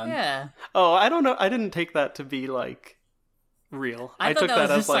outfits on. Yeah. Oh, I don't know. I didn't take that to be like real. I thought took that was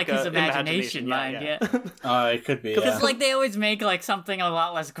as just, like, his a imagination mind, yeah. Oh, it could be. Because Yeah. like they always make like something a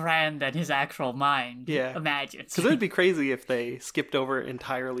lot less grand than his actual mind Yeah. imagines. Because it would be crazy if they skipped over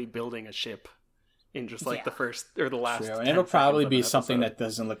entirely building a ship in just like Yeah. the first or the last. True. 10 And it'll probably seconds of be an something episode. that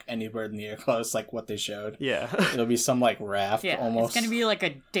doesn't look anywhere near close like what they showed. Yeah. It'll be some like raft yeah, almost. it's gonna be like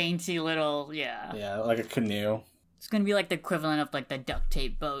a dainty little Yeah, like a canoe. It's gonna be like the equivalent of like the duct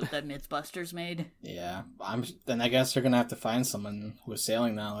tape boat that Mythbusters made. Yeah, then I guess they're gonna have to find someone with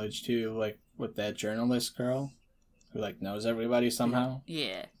sailing knowledge too, like with that journalist girl who like knows everybody somehow.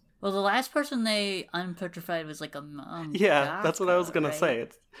 Yeah. Well, the last person they unpetrified was like a Yeah, that's what I was gonna right? say.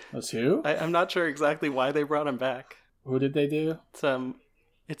 Was who? I'm not sure exactly why they brought him back. Who did they do?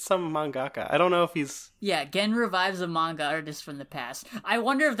 It's some mangaka. I don't know if he's. Yeah, Gen revives a manga artist from the past. I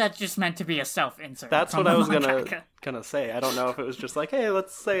wonder if that's just meant to be a self-insert. That's from what I the was mangaka. gonna say. I don't know if it was just like, hey,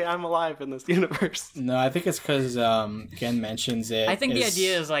 let's say I'm alive in this universe. No, I think it's because Gen mentions it. I think the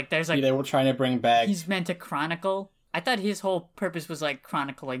idea is like there's like they were trying to bring back. he's meant to chronicle. I thought his whole purpose was like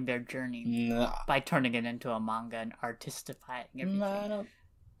chronicling their journey No, by turning it into a manga and artistifying everything. I don't.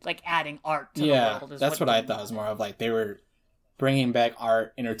 Like adding art to the Yeah, world. that's what I thought it was more of. Like they were bringing back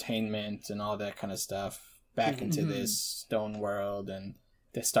art, entertainment, and all that kind of stuff back into this stone world, and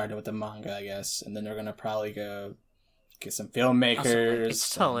they started with the manga, I guess, and then they're gonna probably go get some filmmakers.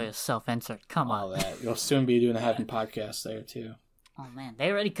 It's totally a self-insert. Come all on. that. You'll soon be having podcasts there too. Oh man,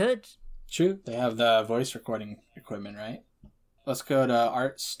 they already could. True, they have the voice recording equipment, right? Let's go to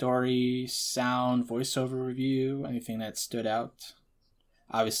art, story, sound, voiceover review. Anything that stood out?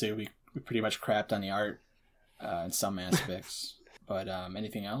 Obviously, we pretty much crapped on the art in some aspects, but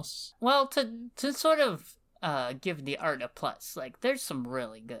anything else? Well, to sort of give the art a plus, like there's some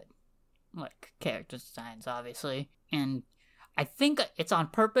really good like character designs, obviously, and I think it's on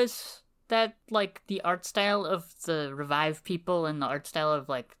purpose that like the art style of the revived people and the art style of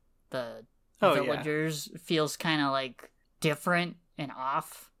like the villagers feels kind of like different and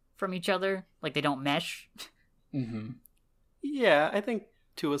off from each other, like they don't mesh. Mm-hmm. Yeah, I think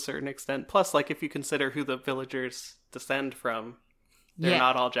to a certain extent. Plus, like if you consider who the villagers descend from, they're Yeah.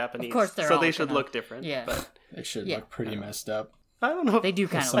 not all Japanese. Of course they're so all they should gonna- look different. Yeah. But They should Yeah. look pretty messed up. I don't know. They do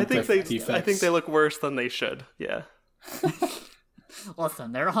kind of. Some I think they. defects. I think they look worse than they should. Yeah.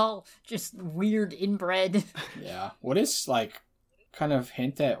 Listen, they're all just weird inbred. Yeah. What is like kind of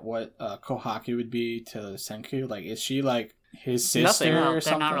hint at what Kohaki would be to Senku? Like, is she like his sister Nothing. No, or they're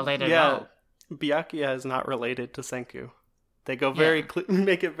something? not related at Yeah. all. Byakuya is not related to Senku. They go very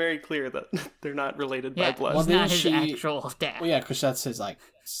make it very clear that they're not related by Yeah, blood. Well, he's not didn't his she- actual dad. Well, yeah, because that's his like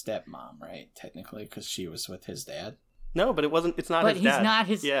stepmom, right? Technically, because she was with his dad. No, but it wasn't. It's not But his he's dad. not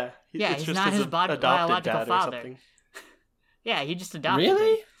his- Yeah, yeah, it's he's just not his adopted biological dad father. or something. Yeah, he just adopted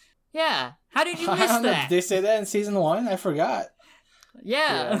Really? him. Yeah. How did you I miss don't know. that? Did they say that in season 1? I forgot.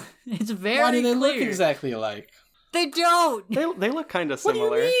 Yeah. It's very Why do they look clear. exactly alike? They don't. They look kind of What do you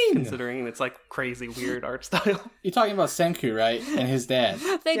similar, mean? considering it's like crazy weird art style. You're talking about Senku, right? And his dad.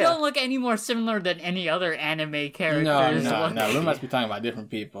 They Yeah. don't look any more similar than any other anime characters. No. look. We must be talking about different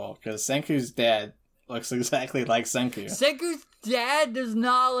people because Senku's dad looks exactly like Senku. Senku's dad does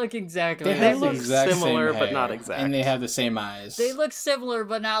not look exactly They like have the look exact similar, same but hair, not exact. and they have the same eyes. They look similar,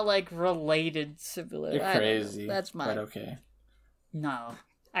 but not like related similar. You're I don't know. crazy. That's my But okay. No.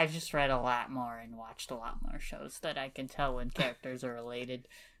 I've just read a lot more and watched a lot more shows that I can tell when characters are related.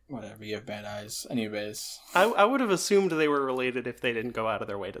 Whatever. You have bad eyes. Anyways. I would have assumed they were related if they didn't go out of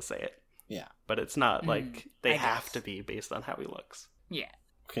their way to say it. Yeah. But it's not like they I have guess. to be based on how he looks. Yeah.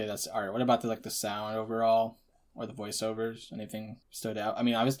 Okay, that's art. What about the sound overall, or the voiceovers? Anything stood out? I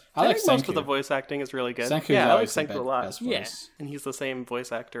mean, I like think most Senku. of the voice acting is really good. Senku's yeah, I like always the Senku a lot. best Yeah. voice. And he's the same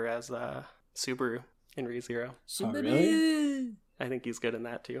voice actor as Subaru in ReZero. Oh, really? I think he's good in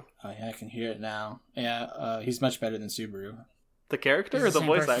that too. Oh yeah, I can hear it now. Yeah, he's much better than Subaru. The character He's or the the same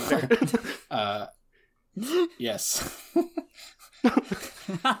voice person. actor? Yes.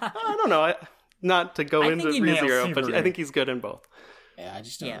 I don't know. Not to go I into think he nails ReZero, but Subaru. I think he's good in both. Yeah, I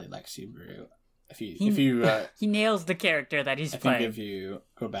just don't Yeah. really like Subaru. If you He nails the character that he's I think playing. if you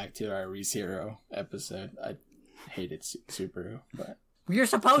go back to our ReZero episode, I hated Subaru, but You're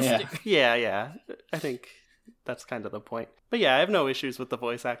supposed Yeah. to. Yeah. I think that's kind of the point. But yeah, I have no issues with the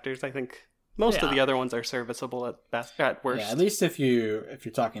voice actors. I think most of Yeah. the other ones are serviceable at best, at worst. yeah, at least if you're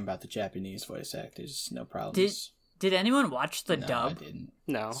talking about the Japanese voice actors, no problems. Did anyone watch the No, I dub? didn't.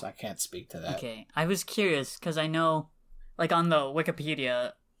 No. So I can't speak to that. Okay, I was curious because I know, like on the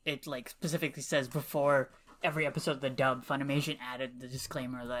Wikipedia, it like specifically says before every episode of the dub, Funimation added the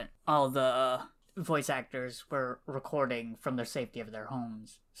disclaimer that all the voice actors were recording from the safety of their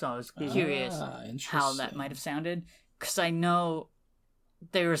homes. So I was curious how that might have sounded, because I know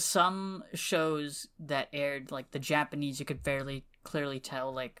there were some shows that aired, like the Japanese, you could fairly clearly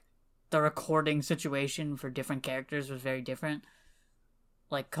tell like the recording situation for different characters was very different.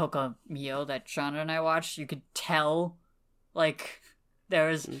 Like Coco Mio that Shauna and I watched, you could tell like there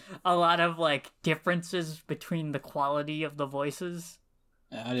was a lot of like differences between the quality of the voices.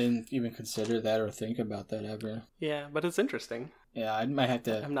 I didn't even consider that or think about that ever. Yeah, but it's interesting. Yeah, I might have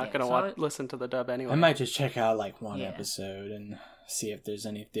to. I'm not gonna listen to the dub anyway. I might just check out like one episode and see if there's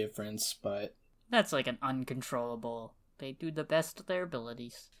any difference. But that's like an uncontrollable. They do the best of their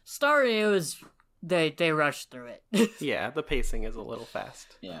abilities. Starry was they rushed through it. Yeah, the pacing is a little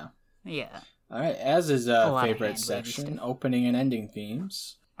fast. Yeah. Yeah. All right, as is a favorite section, opening and ending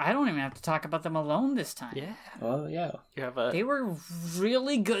themes. I don't even have to talk about them alone this time. Yeah. Well, yeah. They were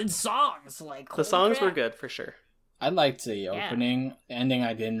really good songs. Like the songs were good for sure. I liked the opening. Ending,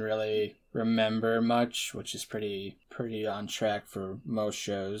 I didn't really remember much, which is pretty on track for most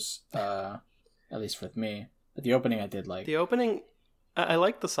shows, at least with me. But the opening, I did like. The opening, I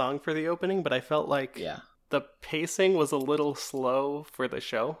liked the song for the opening, but I felt like the pacing was a little slow for the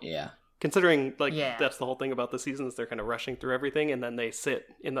show. Yeah. Considering, like, that's the whole thing about the season is they're kind of rushing through everything, and then they sit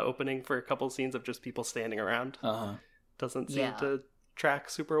in the opening for a couple scenes of just people standing around. Doesn't seem to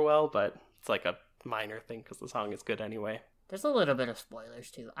track super well, but it's like a minor thing because the song is good anyway. There's a little bit of spoilers,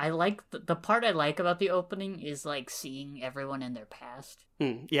 too. I like the part I like about the opening is, like, seeing everyone in their past.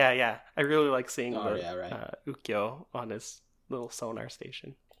 Yeah. I really like seeing Ukyo on his little sonar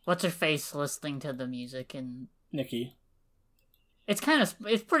station. What's her face listening to the music and... Nikki. It's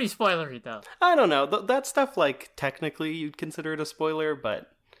pretty spoilery, though. I don't know. That stuff, like, technically you'd consider it a spoiler,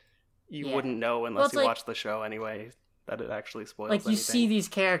 but you wouldn't know unless you watch the show anyway that it actually spoils anything. Like, you see these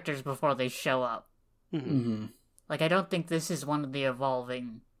characters before they show up. Mm-hmm. Like, I don't think this is one of the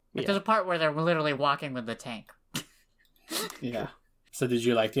evolving... Like, there's a part where they're literally walking with the tank. Yeah. So did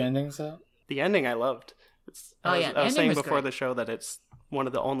you like the endings, though? The ending I loved. I was saying before great. The show that it's one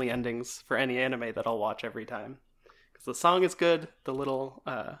of the only endings for any anime that I'll watch every time. Because the song is good, the little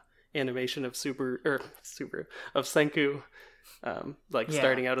animation of of Senku,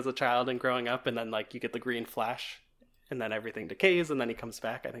 starting out as a child and growing up, and then like you get the green flash, and then everything decays, and then he comes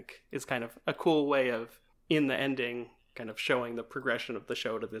back, I think is kind of a cool way of, in the ending, kind of showing the progression of the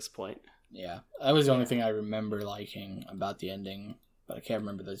show to this point. Yeah, that was the only thing I remember liking about the ending, but I can't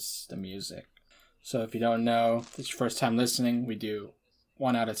remember the music. So if you don't know, if it's your first time listening, we do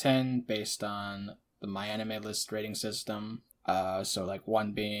 1 out of 10 based on the MyAnimeList rating system. So like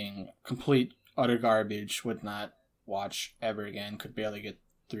 1 being complete utter garbage, would not watch ever again, could barely get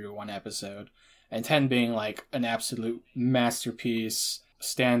through 1 episode, and 10 being like an absolute masterpiece,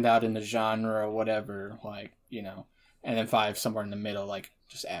 stand out in the genre or whatever, like, you know, and then 5 somewhere in the middle, like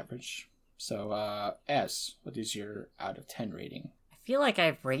just average. So S, what is your out of 10 rating? I feel like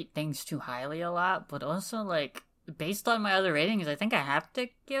I rate things too highly a lot, but also like based on my other ratings, I think I have to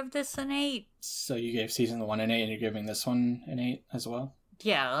give this an 8. So you gave season 1 an 8, and you're giving this one an 8 as well?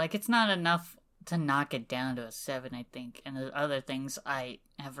 Yeah, like it's not enough to knock it down to a 7, I think. And the other things I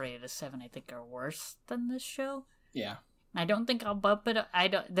have rated a 7, I think, are worse than this show. Yeah. I don't think I'll bump it up.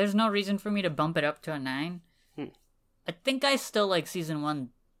 There's no reason for me to bump it up to a 9. I think I still like season 1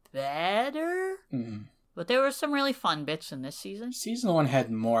 better. Mm-hmm. But there were some really fun bits in this season. Season 1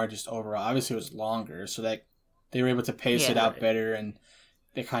 had more just overall. Obviously, it was longer, so that they were able to pace it out better, and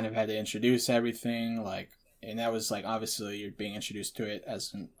they kind of had to introduce everything, like, and that was like, obviously you're being introduced to it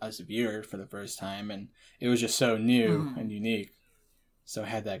as a viewer for the first time, and it was just so new and unique, so it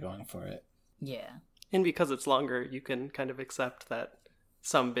had that going for it. Yeah. And because it's longer, you can kind of accept that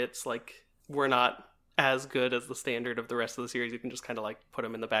some bits like were not as good as the standard of the rest of the series. You can just kind of like put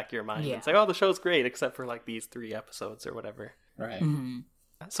them in the back of your mind and say, oh, the show's great except for like these 3 episodes or whatever. Right. Mm-hmm.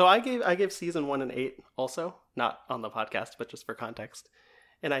 So I gave season 1 an 8 also, not on the podcast, but just for context.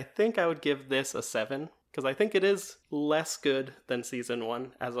 And I think I would give this a 7 because I think it is less good than season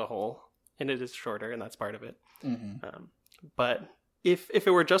 1 as a whole, and it is shorter, and that's part of it. Mm-hmm. But if it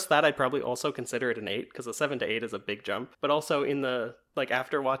were just that, I'd probably also consider it an 8 because a 7 to 8 is a big jump. But also in the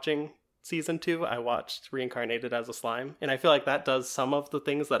after watching season 2, I watched Reincarnated as a Slime, and I feel like that does some of the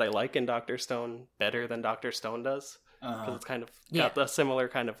things that I like in Dr. Stone better than Dr. Stone does. Because it's kind of got the similar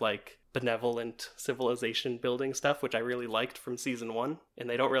kind of like benevolent civilization building stuff, which I really liked from season 1, and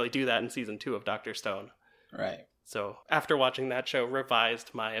they don't really do that in season 2 of Dr. Stone. Right. So after watching that show,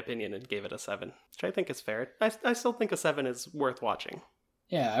 revised my opinion and gave it a 7, which I think is fair. I still think a 7 is worth watching.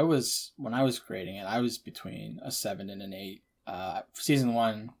 Yeah, when I was grading it, I was between a 7 and an 8. Season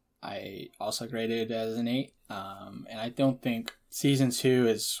 1, I also graded as an 8. And I don't think season 2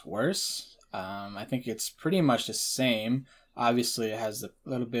 is worse. I think it's pretty much the same. Obviously, it has a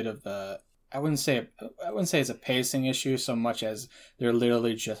little bit of the... I wouldn't say it's a pacing issue so much as they're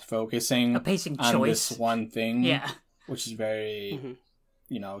literally just focusing A pacing on choice. this one thing. Yeah. Which is very,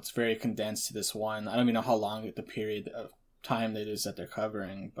 it's very condensed to this one. I don't even know how long the period of time it is that they're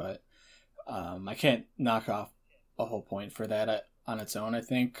covering, but I can't knock off a whole point for that on its own, I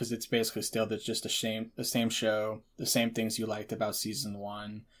think, because it's basically still just the same show. The same things you liked about season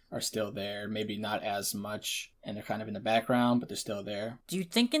 1 are still there. Maybe not as much, and they're kind of in the background, but they're still there. Do you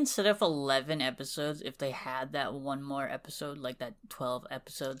think instead of 11 episodes, if they had that one more episode, like that 12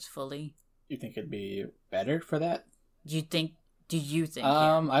 episodes fully? You think it'd be better for that? Do you think?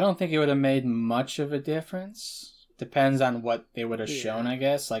 I don't think it would have made much of a difference. Depends on what they would have shown, I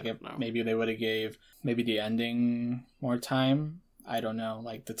guess. Like, if maybe they would have gave maybe the ending more time. I don't know,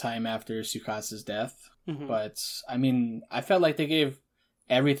 like the time after Tsukasa's death. But, I mean, I felt like they gave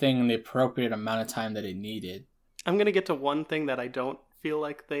everything in the appropriate amount of time that it needed. I'm going to get to one thing that I don't feel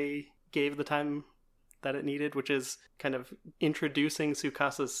like they gave the time that it needed, which is kind of introducing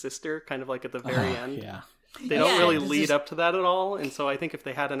Tsukasa's sister, kind of like at the very end. Yeah. They don't really lead up to that at all, and so I think if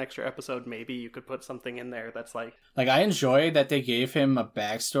they had an extra episode, maybe you could put something in there that's like... Like, I enjoyed that they gave him a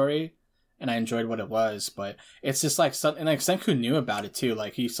backstory, and I enjoyed what it was, but it's just like... And like Senku knew about it, too.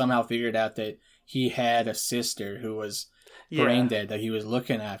 Like, he somehow figured out that he had a sister who was brain dead that he was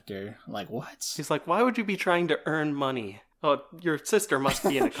looking after. Like, what? He's like, why would you be trying to earn money? Oh, your sister must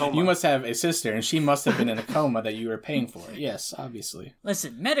be in a coma. You must have a sister, and she must have been in a coma that you were paying for. Yes, obviously.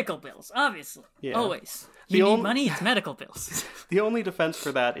 Listen, medical bills, obviously. Yeah. Always. The You need money, it's medical bills. The only defense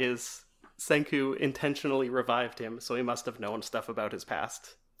for that is Senku intentionally revived him, so he must have known stuff about his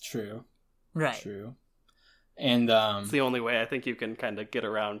past. True. Right. True. And it's the only way I think you can kind of get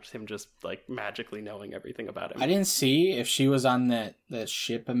around him just like magically knowing everything about him. I didn't see if she was on that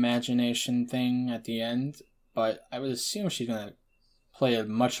ship imagination thing at the end, but I would assume she's gonna play a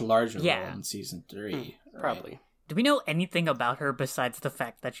much larger role in season 3. Right? Probably. Do we know anything about her besides the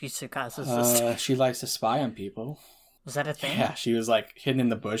fact that she's Tsukasa's sister? She likes to spy on people. Was that a thing? Yeah, she was like hidden in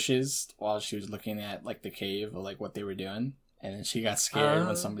the bushes while she was looking at like the cave or like what they were doing, and then she got scared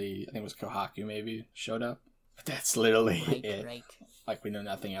when somebody, I think it was Kohaku maybe, showed up. But that's literally it. Right. Like, we know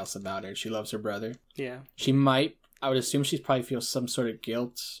nothing else about her. She loves her brother. Yeah. She might, I would assume she's probably feels some sort of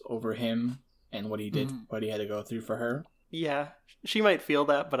guilt over him and what he did, what he had to go through for her. Yeah, she might feel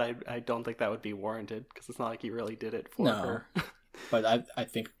that, but I don't think that would be warranted, because it's not like he really did it for her. But I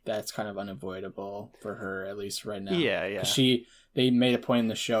think that's kind of unavoidable for her, at least right now. Yeah. They made a point in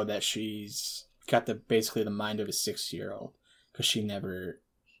the show that she's got basically the mind of a 6-year-old, because she never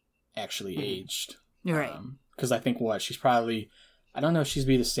actually aged. Right. Because I think she's probably, I don't know if she's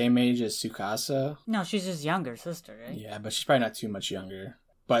be the same age as Tsukasa. No, she's his younger sister, right? Yeah, but she's probably not too much younger.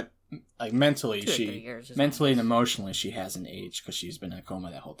 But like mentally, and emotionally, she hasn't aged because she's been in a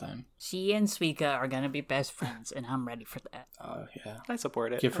coma that whole time. She and Suika are gonna be best friends, and I'm ready for that. Oh yeah, I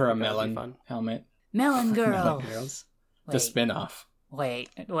support it. Give her a melon helmet. Melon Girls. Melon Girls. The spinoff.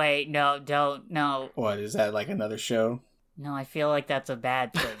 Wait, no, don't, no. What, is that like another show? No, I feel like that's a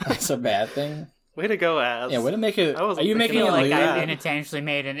bad thing. That's a bad thing? Way to go, Az. Yeah, way to make it. Are you making it like I unintentionally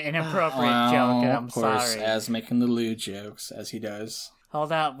made an inappropriate joke, and I'm sorry. Az making the lewd jokes, as he does.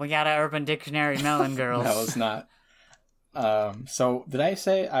 Hold up, we got an Urban Dictionary Melon Girls. No, it's not. So, did I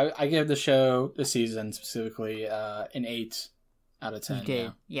say, I give the show, the season specifically, an 8 out of 10. You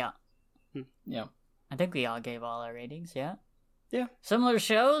did, yeah. I think we all gave all our ratings, yeah? Yeah. Similar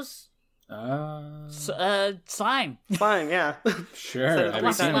shows? Slime. Slime, yeah. Sure.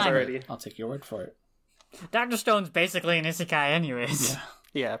 I've seen it already. I'll take your word for it. Dr. Stone's basically an isekai anyways.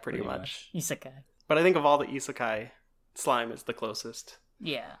 Yeah, pretty much. Isekai. But I think of all the isekai, Slime is the closest.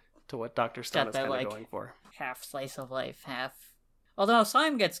 Yeah. To what Dr. Stone is kind of going for. Half slice of life, half... Although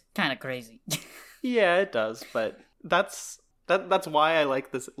Slime gets kind of crazy. Yeah, it does, but that's why I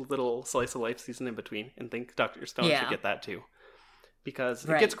like this little slice of life season in between, and think Dr. Stone should get that too. Because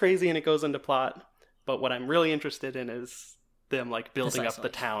it gets crazy and it goes into plot, but what I'm really interested in is them like building up the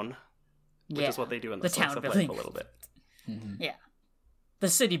town, which is what they do in the slice of life a little bit. Mm-hmm. Yeah. The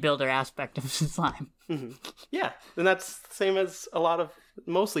city builder aspect of Slime. Mm-hmm. Yeah, and that's the same as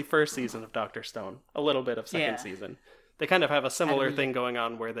mostly first season of Dr. Stone, a little bit of second season. They kind of have a similar thing going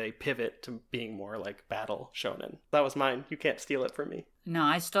on where they pivot to being more like battle shonen. That was mine. You can't steal it from me. No,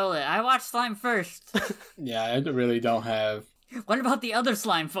 I stole it. I watched Slime first. Yeah, I really don't have... What about the other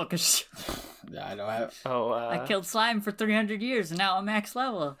Slime focus? Yeah, I don't have... I killed Slime for 300 years and now I'm max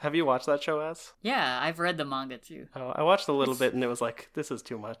level. Have you watched that show, Az? Yeah, I've read the manga too. Oh, I watched a little bit and it was like, this is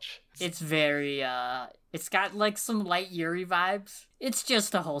too much. It's very, it's got like some light Yuri vibes. It's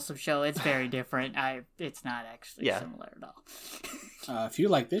just a wholesome show. It's very different. It's not actually similar at all. If you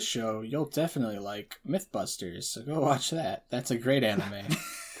like this show, you'll definitely like Mythbusters, so go watch that. That's a great anime.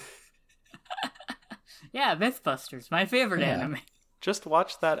 Yeah, Mythbusters, my favorite anime. Just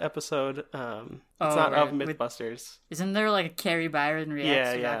watch that episode. It's not of Mythbusters. Isn't there like a Carrie Byron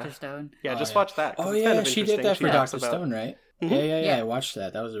reacts to Dr. Stone? Yeah, just watch that. Oh yeah, kind of she did that for Dr. about... Stone, right? Mm-hmm. Yeah, I watched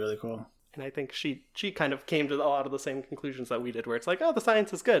that. That was really cool. And I think she kind of came to a lot of the same conclusions that we did, where it's like, oh, the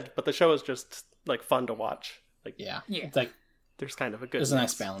science is good, but the show is just like fun to watch. Like, yeah. It's like there's kind of a good. There's a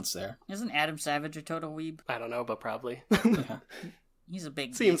nice balance there. Isn't Adam Savage a total weeb? I don't know, but probably. Yeah. He's a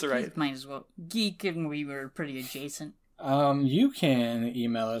big Seems geek. right. He might as well. Geek and we were pretty adjacent. You can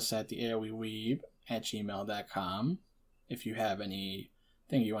email us at theairweweeb@gmail.com if you have anything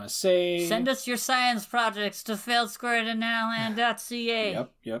you want to say. Send us your science projects to failedsquared@nowland.ca.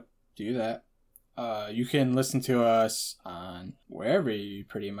 Yep, do that. You can listen to us on wherever you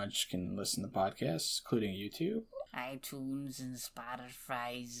pretty much can listen to podcasts, including YouTube, iTunes and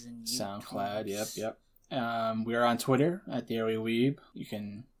Spotify's and SoundCloud. Yep. We're on Twitter at theairweweeb. You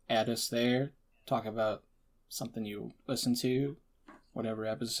can add us there, talk about something you listen to, whatever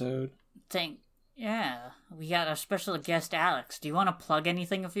episode. We got our special guest Alex. Do you want to plug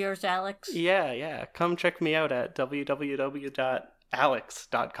anything of yours, Alex? Yeah. Come check me out at www.alex.com.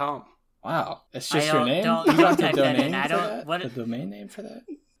 Wow, that's just your name? Don't you got the type that in. domain I for don't. that? What? The domain name for that?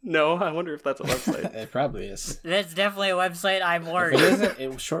 No, I wonder if that's a website. It probably is. That's definitely a website. I'm worried. If it isn't,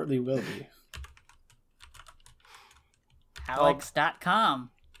 it shortly will be. Alex.com.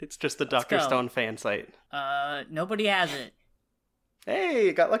 It's just the Dr. Stone fan site. Nobody has it.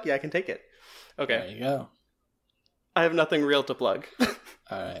 Hey, got lucky. I can take it. Okay. There you go. I have nothing real to plug. All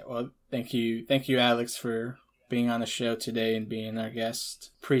right. Well, thank you, Alex, for being on the show today and being our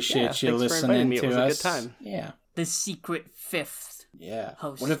guest. Appreciate you listening to us. It was a good time. Yeah. The secret fifth. Yeah.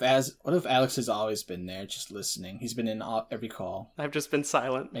 Host. What if Alex has always been there, just listening? He's been in every call. I've just been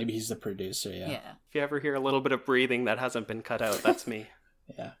silent. Maybe he's the producer. Yeah. If you ever hear a little bit of breathing that hasn't been cut out, that's me.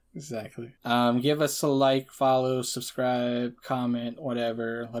 Yeah, exactly. Give us a like, follow, subscribe, comment,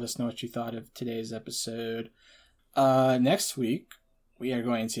 whatever. Let us know what you thought of today's episode. Next week, we are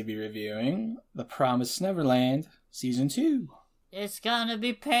going to be reviewing The Promised Neverland Season 2. It's gonna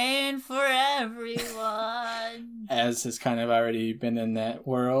be pain for everyone. As has kind of already been in that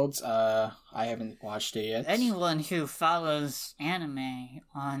world. I haven't watched it yet. Anyone who follows anime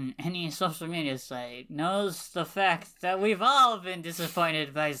on any social media site knows the fact that we've all been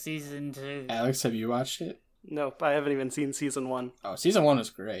disappointed by Season 2. Alex, have you watched it? Nope, I haven't even seen Season 1. Oh, Season 1 was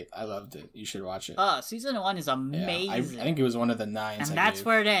great. I loved it. You should watch it. Season 1 is amazing. Yeah, I think it was one of the 9s. And that's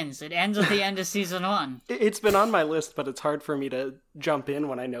where it ends. It ends at the end of Season 1. It's been on my list, but it's hard for me to jump in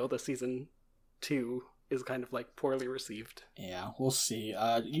when I know the Season 2 is kind of like poorly received. Yeah, we'll see.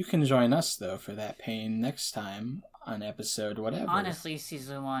 You can join us, though, for that pain next time on episode whatever. Honestly,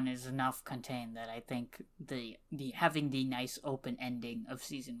 Season 1 is enough contained that I think the having the nice open ending of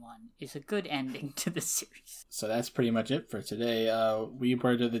Season 1 is a good ending to the series. So that's pretty much it for today. Weeb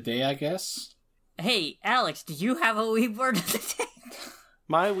word of the day, I guess. Hey, Alex, do you have a weeb word of the day?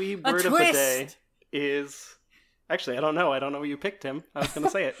 My weeb word of the day is... Actually, I don't know. I don't know what you picked, Tim. I was going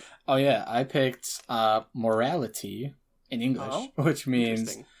to say it. Oh, yeah. I picked morality in English, which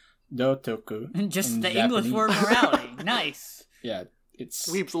means dotoku. Just the Japanese. English word morality. Nice. Yeah,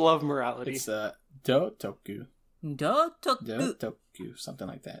 it's... Weebs love morality. It's dotoku. Dotoku, something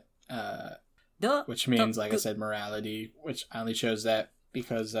like that. Which means, like I said, morality, which I only chose that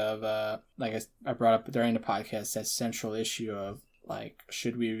because of, like I brought up during the podcast, that central issue of, like,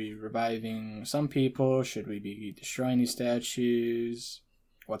 should we be reviving some people? Should we be destroying these statues?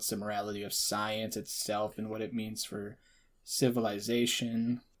 What's the morality of science itself and what it means for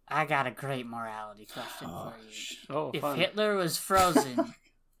civilization? I got a great morality question for you. If fun. Hitler was frozen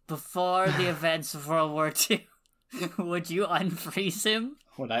before the events of World War II, would you unfreeze him?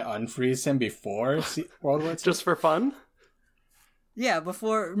 Would I unfreeze him before World War II? Just for fun? Yeah,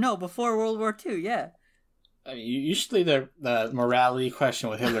 before World War II, yeah. I mean, usually the morality question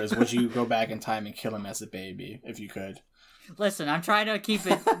with Hitler is, would you go back in time and kill him as a baby, if you could? Listen, I'm trying to keep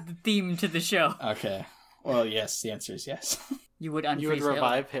it themed to the show. Okay. Well, yes. The answer is yes. You would unfreeze You would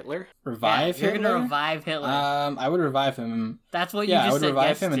revive Hitler? Revive Hitler? Hitler? You're gonna revive Hitler. I would revive him. That's what you Yeah, just I would said revive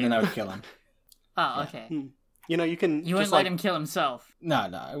yes him and to. then I would kill him. Oh, okay. You know, you can You wouldn't just let him kill himself. No.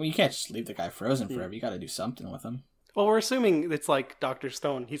 Well, you can't just leave the guy frozen forever. You got to do something with him. Well, we're assuming it's like Dr.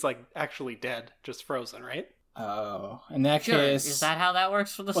 Stone. He's like actually dead, just frozen, right? Oh, in that Sure. case, Is that how that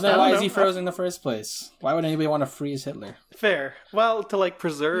works for the well, stone? then why is No. he frozen in the first place? Why would anybody want to freeze Hitler? Fair. Well, to like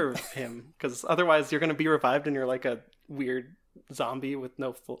preserve him, because otherwise you're going to be revived and you're like a weird zombie with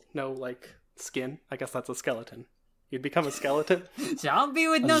no like skin. I guess that's a skeleton. You'd become a skeleton. Zombie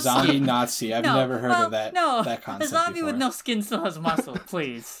with A no zombie skin. Nazi. I've No, never heard well, of that. No, that concept a zombie with before. no skin still has muscle.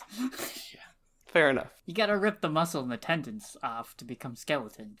 Please. Fair enough. You gotta rip the muscle and the tendons off to become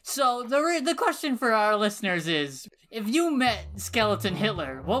skeleton. So the question for our listeners is: if you met skeleton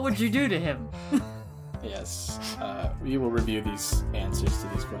Hitler, what would you do to him? Yes. We will review these answers to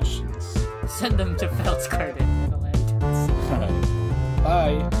these questions. Send them to Feltzcart at All right.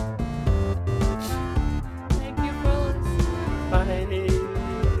 Bye. Thank you for listening.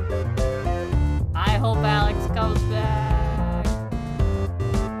 Bye. I hope Alex comes back.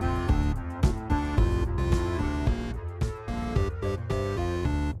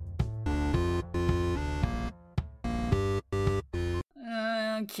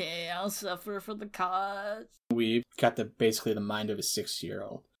 Okay, I'll suffer for the cause. We got basically the mind of a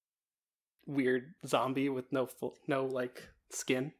 6-year-old. Weird zombie with no like skin.